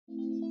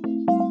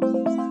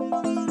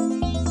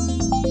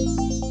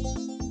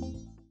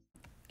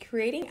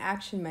Creating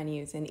action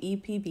menus in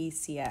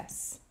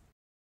EPBCS.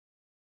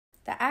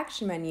 The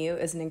action menu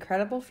is an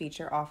incredible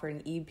feature offered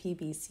in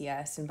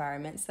EPBCS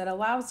environments that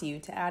allows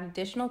you to add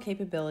additional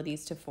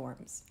capabilities to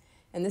forms.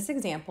 In this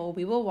example,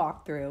 we will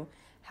walk through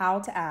how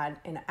to add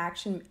an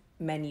action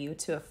menu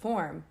to a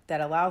form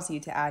that allows you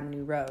to add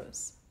new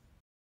rows.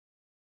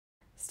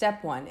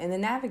 Step 1. In the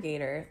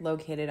navigator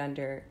located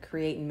under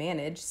Create and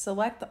Manage,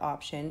 select the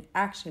option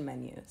Action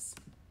Menus.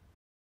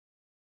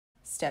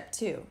 Step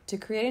 2. To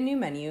create a new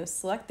menu,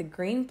 select the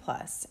green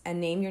plus and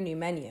name your new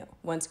menu.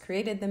 Once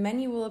created, the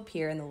menu will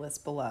appear in the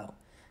list below.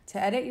 To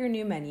edit your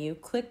new menu,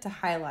 click to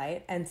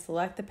highlight and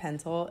select the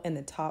pencil in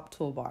the top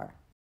toolbar.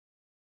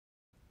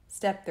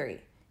 Step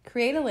 3.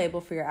 Create a label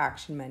for your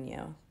action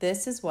menu.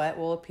 This is what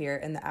will appear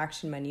in the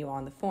action menu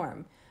on the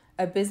form.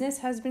 A business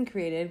has been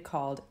created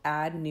called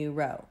Add New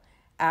Row.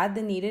 Add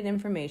the needed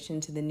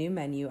information to the new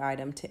menu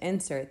item to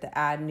insert the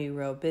Add New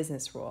Row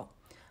business rule.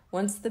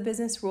 Once the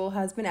business rule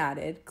has been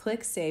added,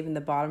 click Save in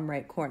the bottom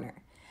right corner.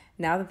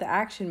 Now that the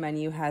action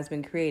menu has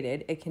been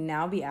created, it can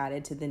now be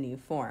added to the new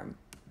form.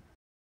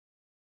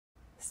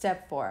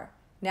 Step 4.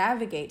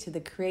 Navigate to the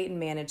Create and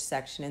Manage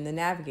section in the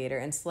navigator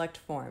and select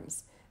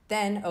Forms.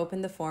 Then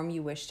open the form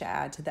you wish to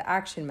add to the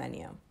action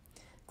menu.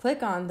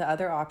 Click on the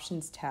Other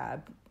Options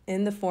tab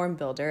in the Form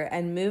Builder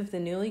and move the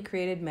newly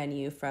created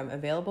menu from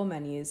Available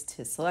Menus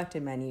to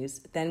Selected Menus,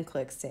 then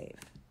click Save.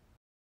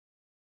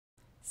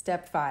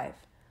 Step 5.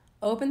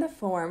 Open the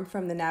form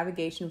from the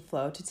navigation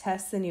flow to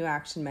test the new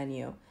action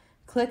menu.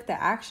 Click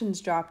the Actions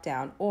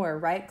drop-down or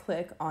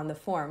right-click on the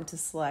form to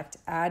select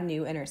Add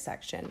New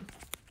Intersection.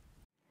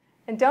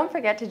 And don't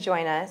forget to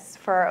join us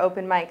for our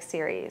open mic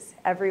series.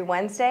 Every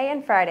Wednesday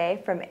and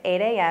Friday from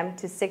 8 a.m.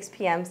 to 6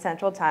 p.m.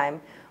 Central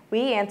Time,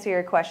 we answer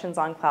your questions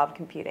on cloud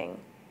computing.